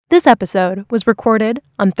This episode was recorded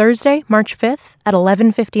on Thursday, March 5th at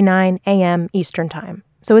 11:59 a.m. Eastern Time,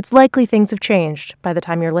 so it's likely things have changed by the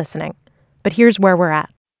time you're listening. But here's where we're at.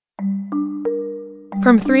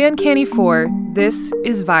 From 3 Uncanny 4, this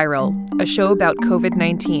is Viral, a show about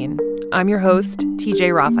COVID-19. I'm your host,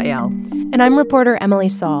 TJ Raphael. And I'm reporter Emily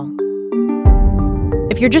Saul.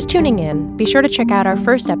 If you're just tuning in, be sure to check out our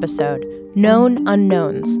first episode, Known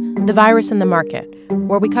Unknowns, The Virus in the Market,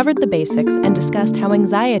 where we covered the basics and discussed how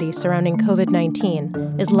anxiety surrounding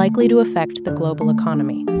COVID-19 is likely to affect the global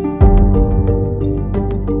economy.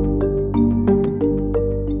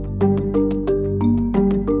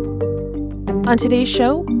 On today's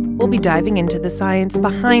show, we'll be diving into the science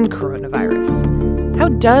behind coronavirus. How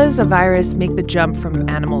does a virus make the jump from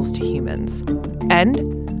animals to humans?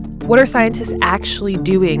 And what are scientists actually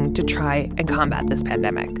doing to try and combat this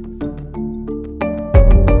pandemic?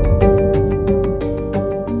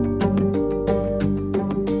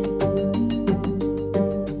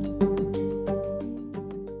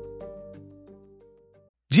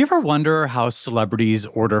 Do you ever wonder how celebrities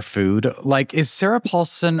order food? Like, is Sarah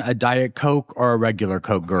Paulson a Diet Coke or a regular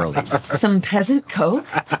Coke girlie? Some peasant Coke?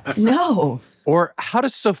 No. Or how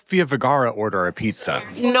does Sofia Vergara order a pizza?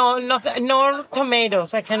 No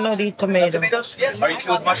tomatoes. I cannot eat tomatoes. Tomatoes? Yes. Are you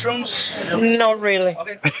cool with mushrooms? Not really.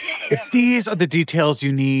 Okay. If these are the details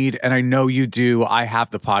you need, and I know you do, I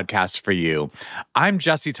have the podcast for you. I'm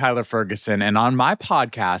Jesse Tyler Ferguson, and on my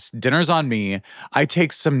podcast, Dinner's on Me, I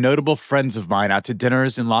take some notable friends of mine out to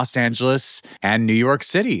dinners in Los Angeles and New York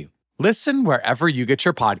City. Listen wherever you get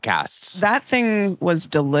your podcasts. That thing was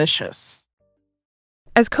delicious.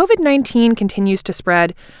 As COVID-19 continues to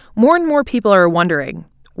spread, more and more people are wondering,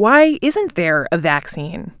 why isn't there a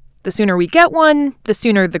vaccine? The sooner we get one, the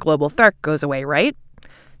sooner the global threat goes away, right?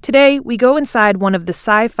 Today, we go inside one of the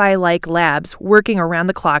sci-fi-like labs working around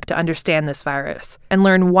the clock to understand this virus and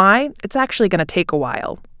learn why it's actually going to take a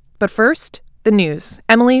while. But first, the news.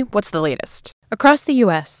 Emily, what's the latest? Across the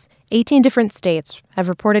U.S., 18 different states have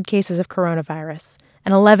reported cases of coronavirus,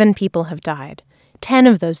 and 11 people have died. 10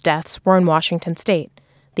 of those deaths were in Washington state,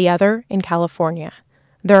 the other in California.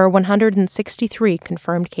 There are 163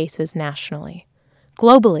 confirmed cases nationally.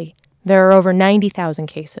 Globally, there are over 90,000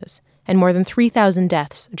 cases and more than 3,000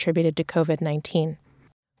 deaths attributed to COVID-19.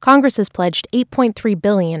 Congress has pledged $8.3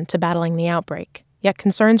 billion to battling the outbreak, yet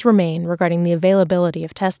concerns remain regarding the availability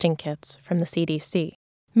of testing kits from the CDC.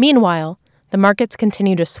 Meanwhile, the markets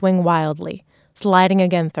continue to swing wildly, sliding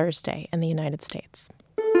again Thursday in the United States.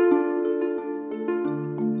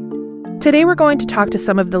 Today we're going to talk to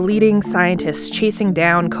some of the leading scientists chasing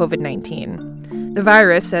down COVID-19. The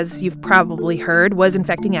virus, as you've probably heard, was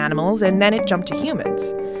infecting animals and then it jumped to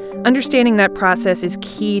humans. Understanding that process is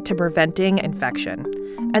key to preventing infection.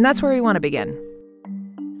 And that's where we want to begin.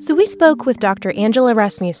 So we spoke with Dr. Angela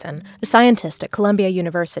Rasmussen, a scientist at Columbia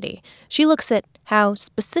University. She looks at how,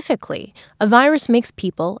 specifically, a virus makes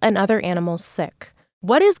people and other animals sick.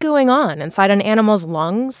 What is going on inside an animal's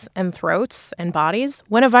lungs and throats and bodies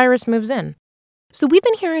when a virus moves in? So we've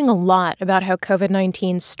been hearing a lot about how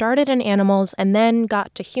COVID-19 started in animals and then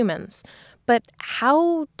got to humans. But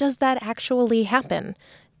how does that actually happen?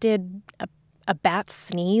 Did a bat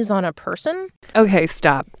sneeze on a person? Okay,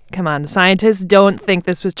 stop. Come on. Scientists don't think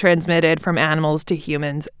this was transmitted from animals to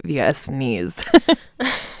humans via a sneeze.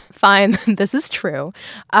 Fine, this is true.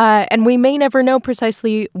 And we may never know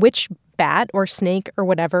precisely which bat or snake or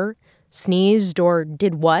whatever sneezed or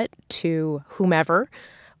did what to whomever.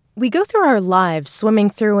 We go through our lives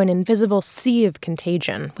swimming through an invisible sea of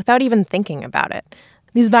contagion without even thinking about it.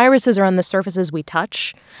 These viruses are on the surfaces we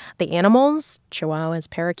touch, the animals, chihuahuas,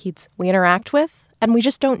 parakeets, we interact with, and we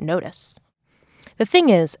just don't notice. The thing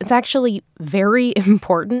is, it's actually very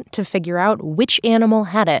important to figure out which animal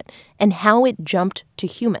had it and how it jumped to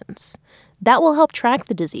humans. That will help track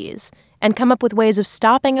the disease and come up with ways of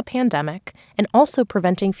stopping a pandemic and also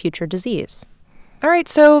preventing future disease. All right,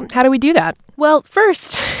 so how do we do that? Well,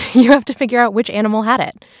 first, you have to figure out which animal had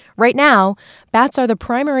it. Right now, bats are the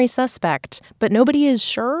primary suspect, but nobody is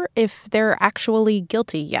sure if they're actually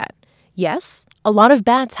guilty yet. Yes, a lot of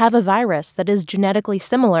bats have a virus that is genetically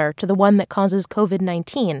similar to the one that causes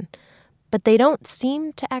COVID-19, but they don't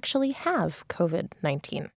seem to actually have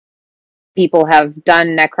COVID-19. People have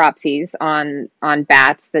done necropsies on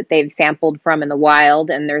bats that they've sampled from in the wild,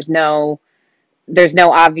 and there's no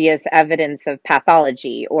obvious evidence of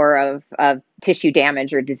pathology or of tissue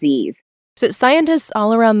damage or disease. So scientists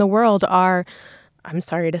all around the world are, I'm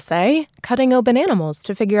sorry to say, cutting open animals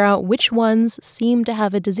to figure out which ones seem to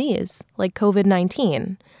have a disease, like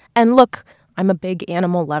COVID-19. And look, I'm a big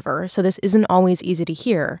animal lover, so this isn't always easy to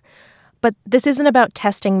hear. But this isn't about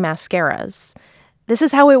testing mascaras. This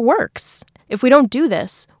is how it works. If we don't do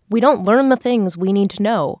this, we don't learn the things we need to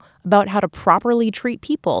know about how to properly treat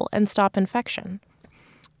people and stop infection.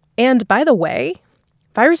 And by the way,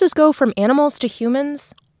 viruses go from animals to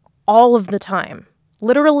humans all of the time,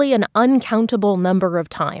 literally an uncountable number of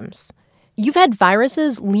times. You've had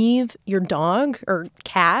viruses leave your dog or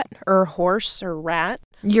cat or horse or rat.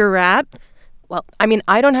 Your rat? Well, I mean,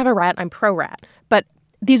 I don't have a rat, I'm pro-rat, but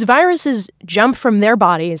these viruses jump from their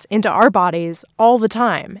bodies into our bodies all the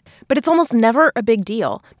time. But it's almost never a big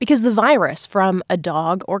deal because the virus from a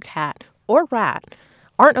dog or cat or rat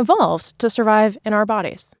aren't evolved to survive in our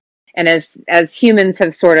bodies. And as humans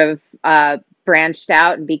have sort of branched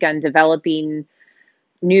out and begun developing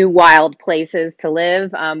new wild places to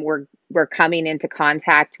live, we're coming into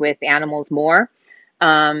contact with animals more.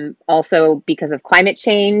 Also, because of climate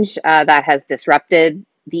change, that has disrupted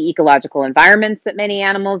the ecological environments that many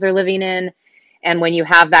animals are living in. And when you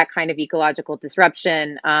have that kind of ecological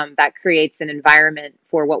disruption, that creates an environment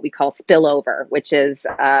for what we call spillover, which is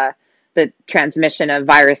the transmission of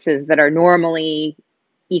viruses that are normally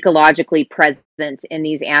ecologically present in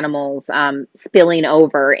these animals spilling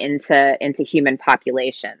over into human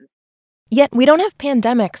populations. Yet we don't have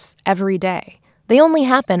pandemics every day. They only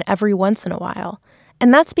happen every once in a while.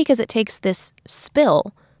 And that's because it takes this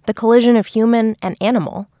spill, the collision of human and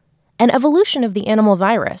animal, an evolution of the animal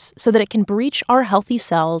virus so that it can breach our healthy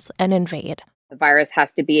cells and invade. The virus has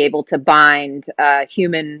to be able to bind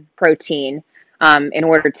human protein in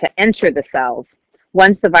order to enter the cells.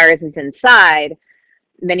 Once the virus is inside,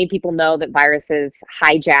 many people know that viruses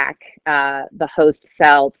hijack the host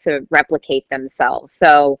cell to replicate themselves.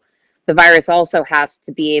 So the virus also has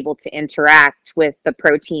to be able to interact with the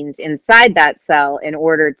proteins inside that cell in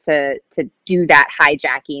order to do that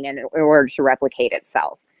hijacking and in order to replicate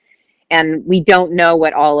itself. And we don't know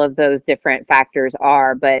what all of those different factors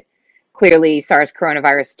are, but clearly SARS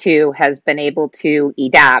coronavirus 2 has been able to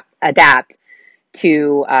adapt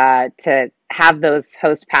to have those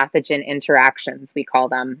host pathogen interactions, we call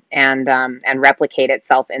them, and replicate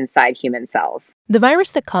itself inside human cells. The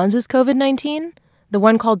virus that causes COVID-19, the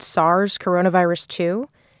one called SARS coronavirus 2,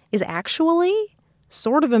 is actually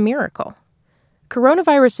sort of a miracle.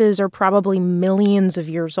 Coronaviruses are probably millions of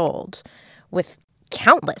years old, with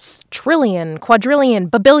countless, trillion, quadrillion,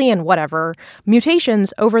 babillion, whatever,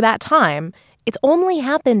 mutations over that time. It's only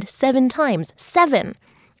happened 7 times, 7,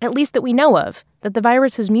 at least that we know of, that the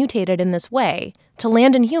virus has mutated in this way to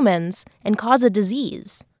land in humans and cause a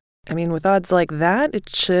disease. I mean, with odds like that,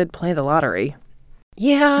 it should play the lottery.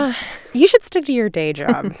 Yeah, you should stick to your day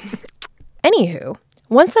job. Anywho,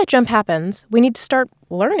 once that jump happens, we need to start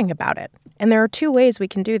learning about it. And there are 2 ways we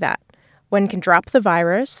can do that. One can drop the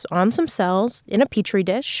virus on some cells in a petri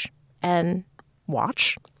dish and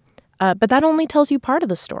watch. But that only tells you part of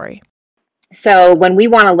the story. So when we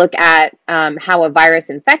want to look at how a virus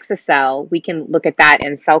infects a cell, we can look at that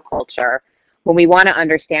in cell culture. When we want to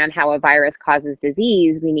understand how a virus causes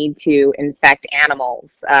disease, we need to infect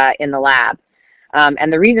animals in the lab.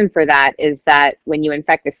 And the reason for that is that when you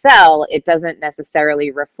infect a cell, it doesn't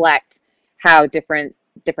necessarily reflect how different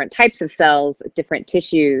types of cells, different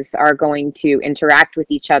tissues are going to interact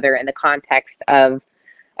with each other in the context of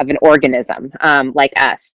an organism like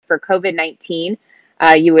us. For COVID-19,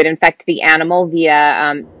 you would infect the animal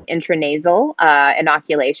via intranasal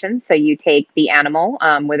inoculation. So you take the animal,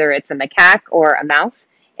 whether it's a macaque or a mouse,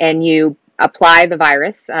 and you apply the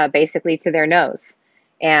virus basically to their nose.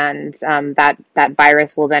 And that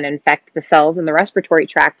virus will then infect the cells in the respiratory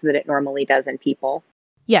tract that it normally does in people.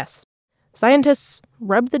 Yes, scientists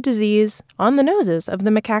rub the disease on the noses of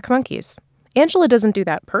the macaque monkeys. Angela doesn't do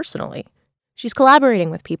that personally. She's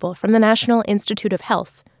collaborating with people from the National Institute of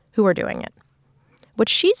Health who are doing it. What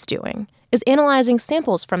she's doing is analyzing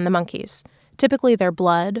samples from the monkeys, typically their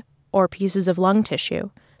blood or pieces of lung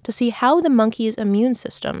tissue, to see how the monkeys' immune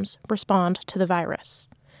systems respond to the virus.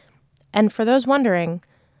 And for those wondering,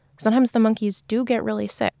 sometimes the monkeys do get really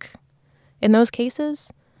sick. In those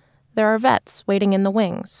cases, there are vets waiting in the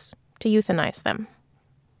wings to euthanize them.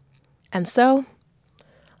 And so,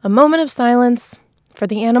 a moment of silence for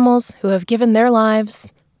the animals who have given their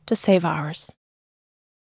lives to save ours.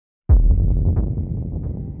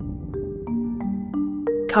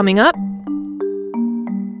 Coming up,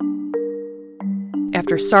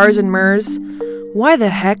 after SARS and MERS, why the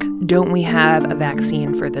heck don't we have a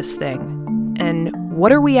vaccine for this thing? And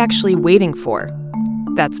what are we actually waiting for?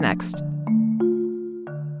 That's next.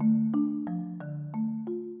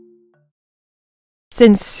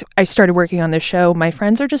 Since I started working on this show, my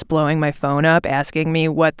friends are just blowing my phone up, asking me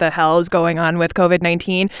what the hell is going on with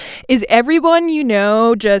COVID-19. Is everyone you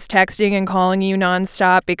know just texting and calling you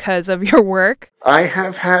nonstop because of your work? I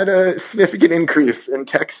have had a significant increase in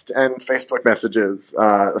text and Facebook messages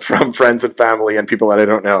from friends and family and people that I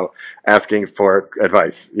don't know asking for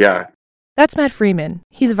advice. Yeah. That's Matt Freeman.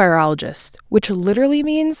 He's a virologist, which literally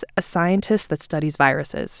means a scientist that studies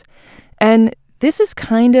viruses. And this is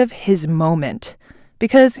kind of his moment,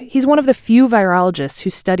 because he's one of the few virologists who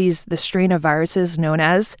studies the strain of viruses known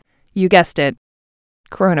as, you guessed it,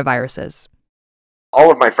 coronaviruses.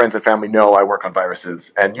 All of my friends and family know I work on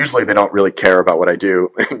viruses, and usually they don't really care about what I do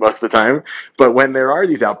most of the time. But when there are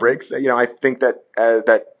these outbreaks, I think that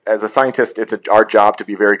as a scientist, it's our job to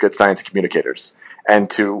be very good science communicators and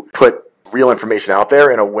to put real information out there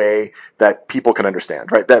in a way that people can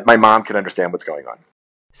understand, right? That my mom can understand what's going on.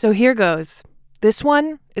 So here goes. This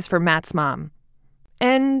one is for Matt's mom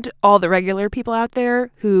and all the regular people out there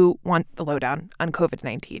who want the lowdown on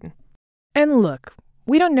COVID-19. And look,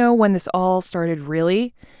 we don't know when this all started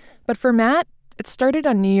really, but for Matt, it started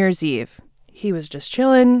on New Year's Eve. He was just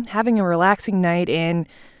chilling, having a relaxing night in,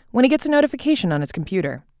 when he gets a notification on his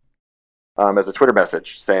computer. As a Twitter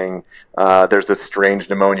message saying there's this strange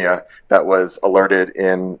pneumonia that was alerted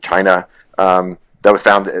in China that was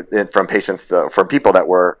found from patients, from people that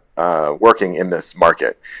were working in this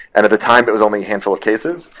market. And at the time, it was only a handful of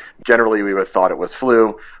cases. Generally, we would have thought it was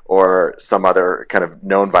flu or some other kind of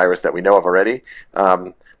known virus that we know of already.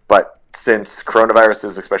 But since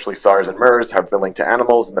coronaviruses, especially SARS and MERS, have been linked to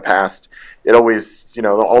animals in the past, it always,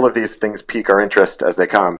 all of these things pique our interest as they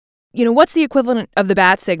come. What's the equivalent of the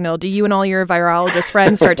bat signal? Do you and all your virologist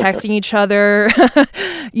friends start texting each other?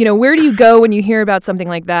 Where do you go when you hear about something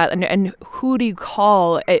like that? And who do you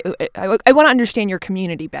call? I want to understand your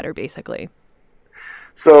community better, basically.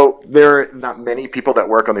 So there are not many people that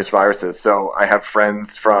work on these viruses. So I have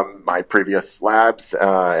friends from my previous labs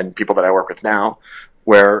and people that I work with now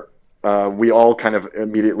where we all kind of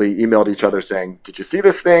immediately emailed each other saying, did you see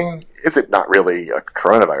this thing? Is it not really a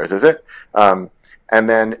coronavirus, is it? And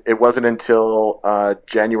then it wasn't until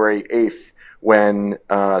January 8th when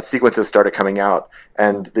sequences started coming out.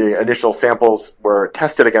 And the initial samples were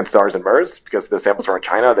tested against SARS and MERS because the samples were in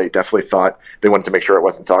China. They definitely thought they wanted to make sure it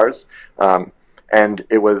wasn't SARS. And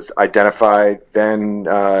it was identified then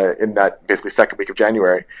in that basically second week of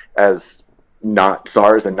January as not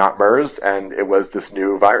SARS and not MERS. And it was this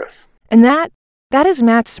new virus. And that is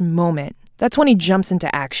Matt's moment. That's when he jumps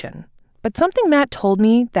into action. But something Matt told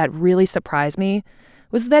me that really surprised me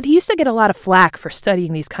was that he used to get a lot of flack for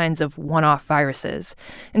studying these kinds of one-off viruses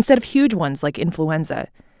instead of huge ones like influenza.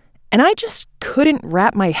 And I just couldn't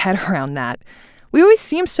wrap my head around that. We always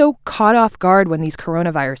seem so caught off guard when these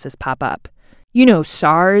coronaviruses pop up.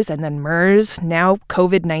 SARS and then MERS, now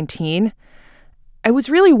COVID-19. I was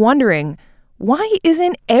really wondering, why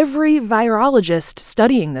isn't every virologist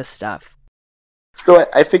studying this stuff? So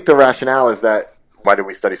I think the rationale is that why do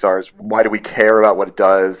we study SARS? Why do we care about what it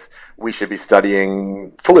does? We should be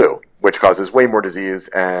studying flu, which causes way more disease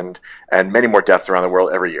and many more deaths around the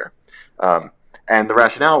world every year. And the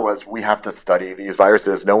rationale was we have to study these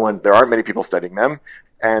viruses. There aren't many people studying them.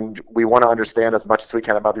 And we want to understand as much as we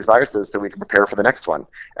can about these viruses so we can prepare for the next one.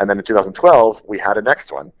 And then in 2012, we had a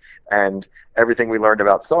next one. And everything we learned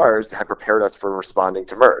about SARS had prepared us for responding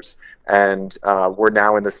to MERS. And we're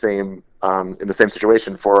now in the same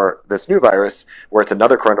situation for this new virus, where it's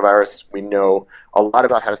another coronavirus. We know a lot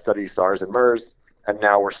about how to study SARS and MERS, and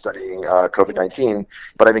now we're studying COVID-19.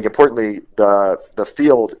 But I think importantly, the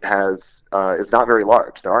field is not very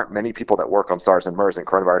large. There aren't many people that work on SARS and MERS and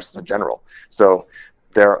coronaviruses in general. So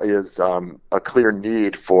there is a clear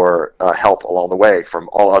need for help along the way from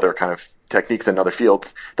all other kind of techniques in other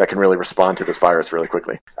fields that can really respond to this virus really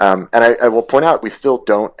quickly. And I will point out, we still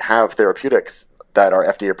don't have therapeutics that are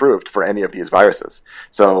FDA approved for any of these viruses.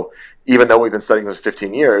 So even though we've been studying those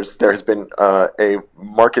 15 years, there has been a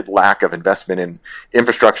marked lack of investment in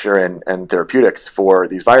infrastructure and therapeutics for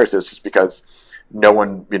these viruses, just because no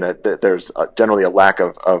one, there's generally a lack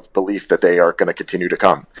of belief that they are going to continue to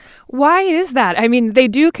come. Why is that? I mean, they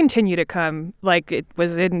do continue to come. Like it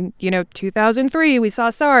was in, 2003, we saw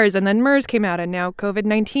SARS and then MERS came out and now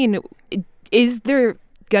COVID-19. Is there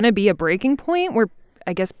going to be a breaking point where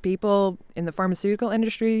I guess people in the pharmaceutical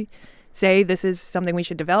industry say this is something we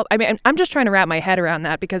should develop? I mean, I'm just trying to wrap my head around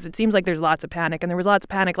that because it seems like there's lots of panic, and there was lots of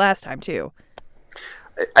panic last time too.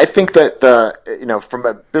 I think that from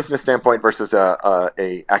a business standpoint versus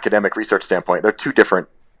a academic research standpoint, there are two different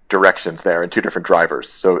directions there and two different drivers.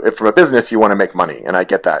 So if from a business, you want to make money, and I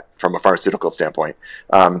get that from a pharmaceutical standpoint.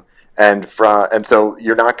 And so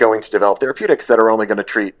you're not going to develop therapeutics that are only going to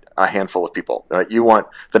treat a handful of people. Right? You want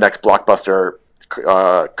the next blockbuster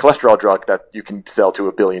cholesterol drug that you can sell to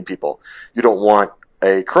 1 billion people. You don't want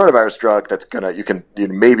a coronavirus drug that's you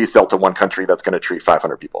maybe sell to one country that's going to treat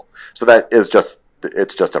 500 people. So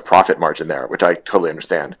it's just a profit margin there, which I totally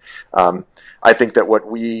understand. I think that what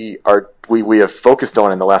we have focused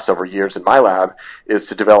on in the last several years in my lab is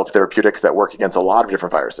to develop therapeutics that work against a lot of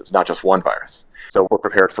different viruses, not just one virus. So we're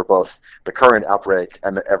prepared for both the current outbreak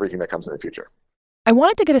and everything that comes in the future. I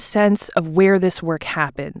wanted to get a sense of where this work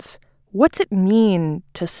happens. What's it mean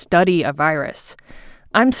to study a virus?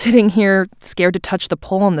 I'm sitting here scared to touch the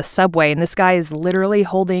pole on the subway, and this guy is literally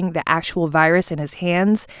holding the actual virus in his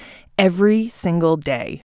hands every single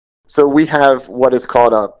day. So we have what is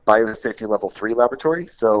called a biosafety level 3 laboratory.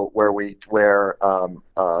 So where we wear a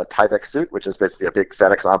Tyvek suit, which is basically a big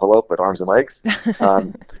FedEx envelope with arms and legs,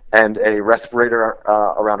 and a respirator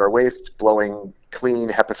around our waist, blowing clean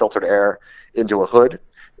HEPA-filtered air into a hood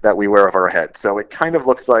that we wear over our head. So it kind of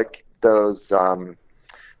looks like those kind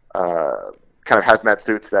of hazmat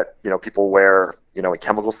suits that people wear in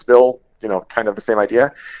chemical spill. Kind of the same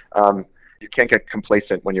idea. You can't get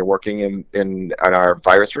complacent when you're working in our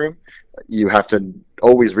virus room. You have to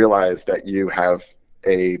always realize that you have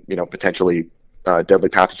a potentially deadly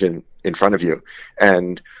pathogen in front of you,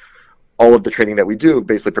 and all of the training that we do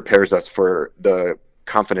basically prepares us for the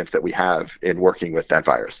confidence that we have in working with that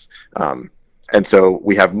virus. And so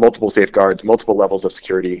we have multiple safeguards, multiple levels of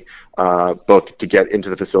security, both to get into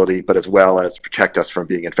the facility, but as well as protect us from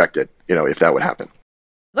being infected, if that would happen.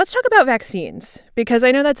 Let's talk about vaccines, because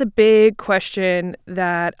I know that's a big question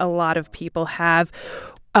that a lot of people have.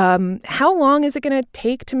 How long is it going to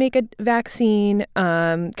take to make a vaccine?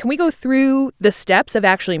 Can we go through the steps of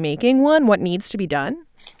actually making one? What needs to be done?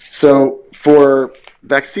 So for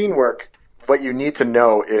vaccine work, what you need to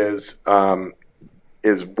know is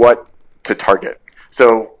what to target.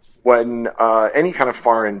 So when any kind of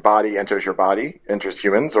foreign body enters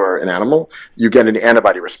humans or an animal, you get an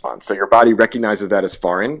antibody response. So your body recognizes that as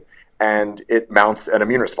foreign, and it mounts an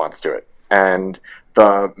immune response to it. And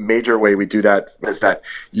the major way we do that is that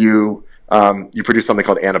you produce something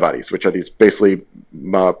called antibodies, which are these basically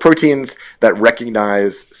proteins that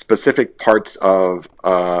recognize specific parts of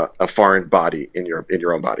a foreign body in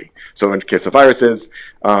your own body. So in the case of viruses,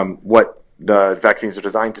 what the vaccines are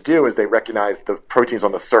designed to do is they recognize the proteins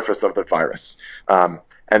on the surface of the virus.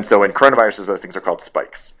 And so in coronaviruses, those things are called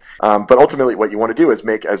spikes. But ultimately, what you want to do is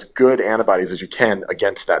make as good antibodies as you can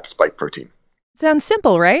against that spike protein. Sounds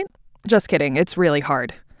simple, right? Just kidding. It's really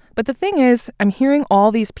hard. But the thing is, I'm hearing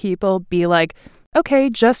all these people be like, okay,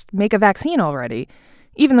 just make a vaccine already.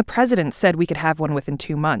 Even the president said we could have one within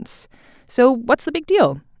 2 months. So what's the big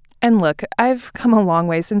deal? And look, I've come a long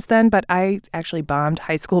way since then, but I actually bombed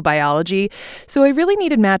high school biology, so I really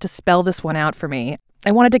needed Matt to spell this one out for me.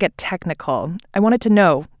 I wanted to get technical. I wanted to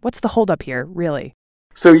know, what's the holdup here, really?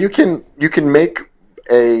 So you can make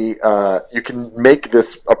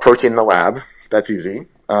this a protein in the lab. That's easy.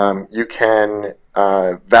 You can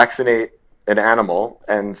vaccinate an animal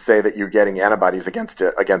and say that you're getting antibodies against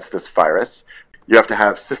this virus. You have to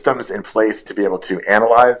have systems in place to be able to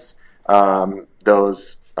analyze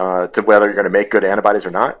those. To whether you're going to make good antibodies or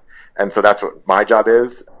not. And so that's what my job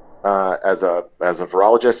is as a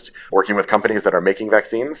virologist, working with companies that are making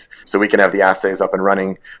vaccines, so we can have the assays up and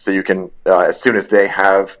running, so you can, as soon as they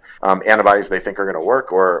have antibodies they think are going to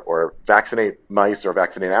work, or vaccinate mice or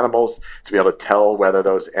vaccinate animals, to be able to tell whether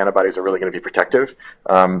those antibodies are really going to be protective.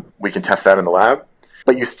 We can test that in the lab.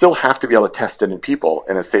 But you still have to be able to test it in people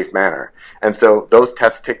in a safe manner. And so those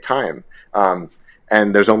tests take time.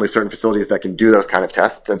 And there's only certain facilities that can do those kind of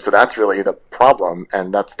tests. And so that's really the problem.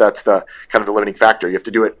 And that's the kind of the limiting factor. You have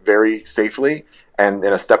to do it very safely and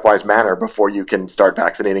in a stepwise manner before you can start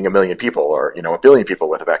vaccinating 1 million people or 1 billion people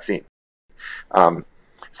with a vaccine. In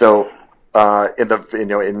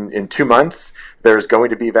 2 months, there's going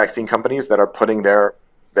to be vaccine companies that are putting their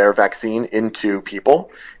vaccine into people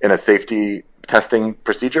in a safety testing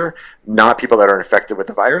procedure, not people that are infected with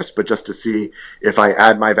the virus, but just to see if I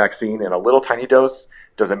add my vaccine in a little tiny dose,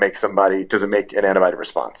 does it make an antibody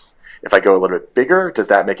response? If I go a little bit bigger, does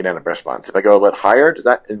that make an antibody response? If I go a little higher,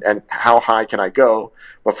 and how high can I go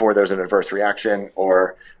before there's an adverse reaction,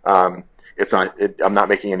 or I'm not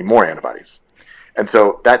making any more antibodies? And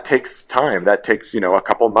so that takes time. That takes a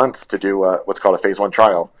couple months to do what's called a phase 1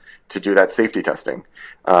 trial, to do that safety testing.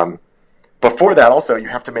 Before that, also, you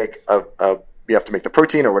have to make a you have to make the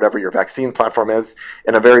protein or whatever your vaccine platform is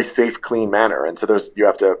in a very safe, clean manner. And so you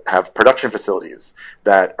have to have production facilities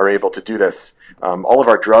that are able to do this. All of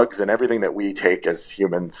our drugs and everything that we take as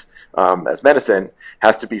humans, as medicine,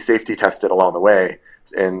 has to be safety tested along the way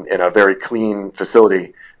in a very clean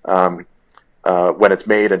facility when it's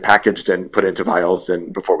made and packaged and put into vials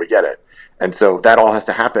and before we get it. And so that all has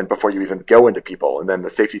to happen before you even go into people. And then the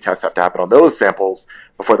safety tests have to happen on those samples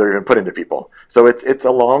before they're even put into people. So it's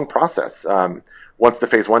a long process. Once the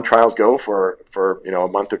phase 1 trials go for a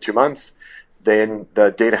month or 2 months, then the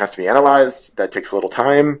data has to be analyzed. That takes a little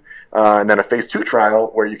time. And then a phase 2 trial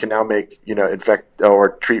where you can now infect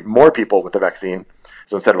or treat more people with the vaccine.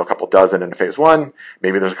 So instead of a couple dozen in a phase 1,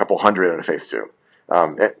 maybe there's a couple hundred in a phase 2.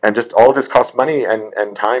 And just all of this costs money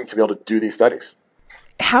and time to be able to do these studies.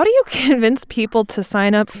 How do you convince people to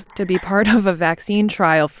sign up to be part of a vaccine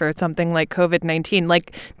trial for something like COVID-19?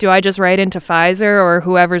 Like, do I just write into Pfizer or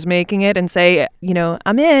whoever's making it and say,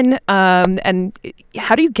 I'm in? And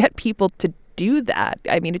how do you get people to do that?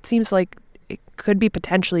 I mean, it seems like it could be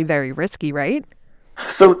potentially very risky, right?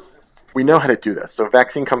 So we know how to do this. So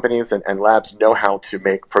vaccine companies and labs know how to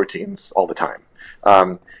make proteins all the time.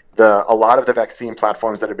 A lot of the vaccine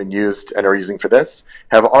platforms that have been used and are using for this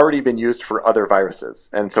have already been used for other viruses.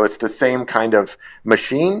 And so it's the same kind of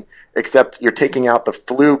machine, except you're taking out the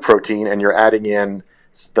flu protein and you're adding in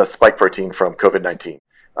the spike protein from COVID-19.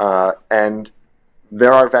 And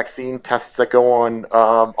there are vaccine tests that go on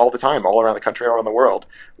all the time, all around the country, all around the world,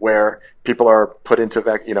 where people are put into,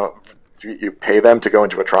 you pay them to go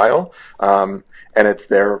into a trial, and it's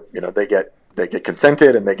their, they get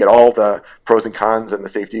consented and they get all the pros and cons and the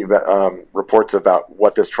safety reports about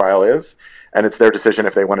what this trial is. And it's their decision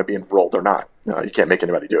if they want to be enrolled or not. You can't make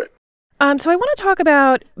anybody do it. So I want to talk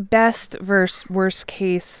about best versus worst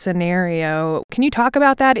case scenario. Can you talk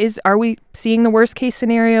about that? Are we seeing the worst case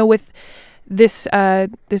scenario with this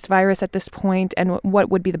virus at this point, and what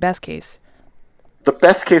would be the best case? The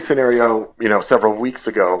best case scenario, several weeks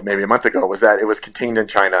ago, maybe a month ago, was that it was contained in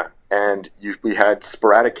China, and we had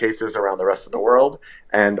sporadic cases around the rest of the world,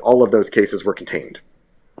 and all of those cases were contained.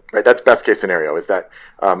 Right, that's best case scenario. Is that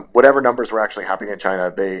whatever numbers were actually happening in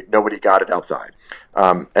China, nobody got it outside,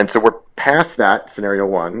 and so we're past that scenario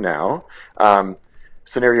 1 now.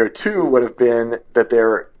 Scenario 2 would have been that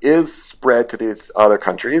there is spread to these other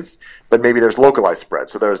countries, but maybe there's localized spread.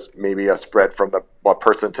 So there's maybe a spread from one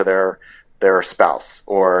person to their spouse,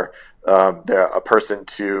 or a person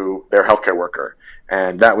to their healthcare worker,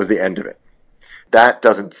 and that was the end of it. That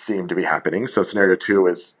doesn't seem to be happening, so scenario 2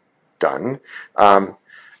 is done.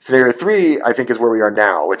 Scenario 3, I think, is where we are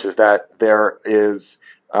now, which is that there is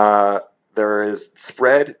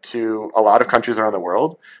spread to a lot of countries around the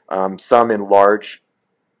world, some in large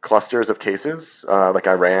clusters of cases, like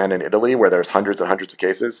Iran and Italy, where there's hundreds and hundreds of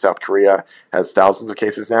cases. South Korea has thousands of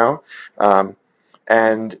cases now.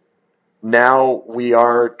 And now we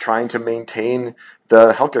are trying to maintain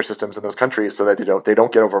the healthcare systems in those countries so that they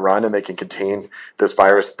don't get overrun and they can contain this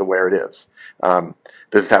virus the way it is.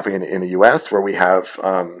 This is happening in the U.S., where we have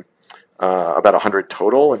about 100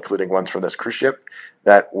 total, including ones from this cruise ship,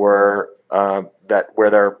 where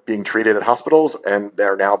they're being treated at hospitals, and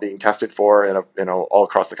they're now being tested for all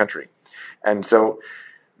across the country. And so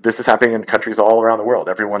this is happening in countries all around the world.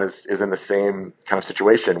 Everyone is in the same kind of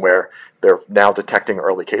situation where they're now detecting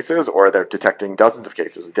early cases, or they're detecting dozens of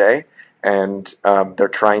cases a day, and they're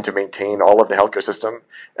trying to maintain all of the healthcare system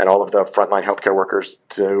and all of the frontline healthcare workers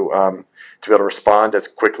to be able to respond as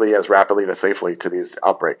quickly, as rapidly, and as safely to these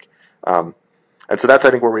outbreak. And so that's, I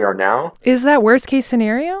think, where we are now. Is that worst case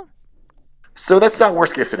scenario? So that's not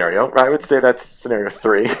worst case scenario, right? I would say that's scenario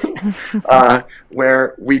 3,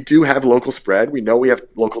 where we do have local spread. We know we have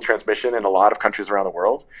local transmission in a lot of countries around the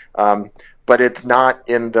world, but it's not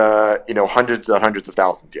in the hundreds and hundreds of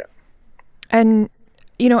thousands yet. And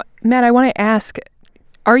Matt, I want to ask: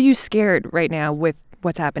 are you scared right now with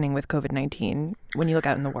what's happening with COVID-19 when you look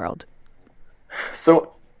out in the world?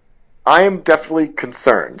 So I am definitely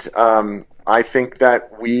concerned. I think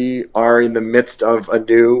that we are in the midst of a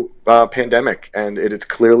new pandemic, and it is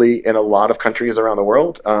clearly in a lot of countries around the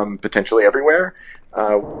world, potentially everywhere.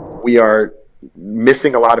 We are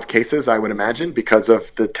missing a lot of cases, I would imagine, because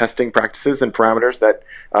of the testing practices and parameters that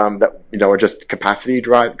are just capacity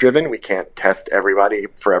driven. We can't test everybody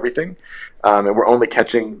for everything, and we're only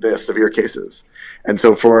catching the severe cases. And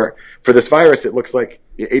so for this virus, it looks like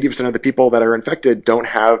 80% of the people that are infected don't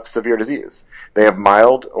have severe disease. They have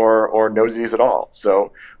mild or no disease at all.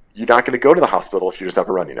 So you're not going to go to the hospital if you just have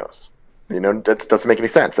a runny nose. That doesn't make any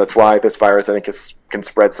sense. That's why this virus, I think, can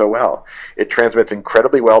spread so well. It transmits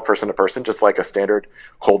incredibly well person to person, just like a standard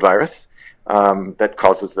cold virus. that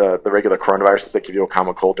causes the regular coronaviruses that give you a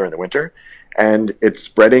common cold during the winter. And it's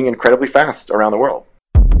spreading incredibly fast around the world.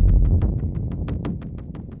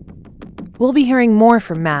 We'll be hearing more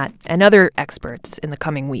from Matt and other experts in the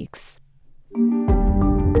coming weeks.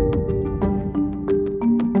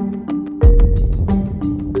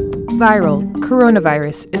 Viral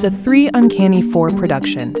Coronavirus is a 3 Uncanny 4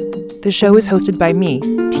 production. The show is hosted by me,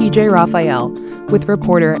 TJ Raphael, with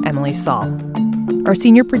reporter Emily Saul. Our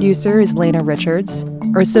senior producer is Lena Richards.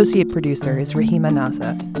 Our associate producer is Rahima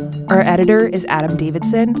Naza. Our editor is Adam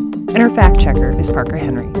Davidson, and our fact checker is Parker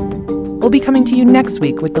Henry. We'll be coming to you next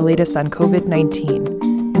week with the latest on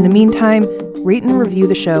COVID-19. In the meantime, rate and review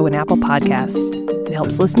the show in Apple Podcasts. It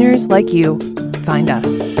helps listeners like you find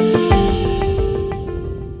us.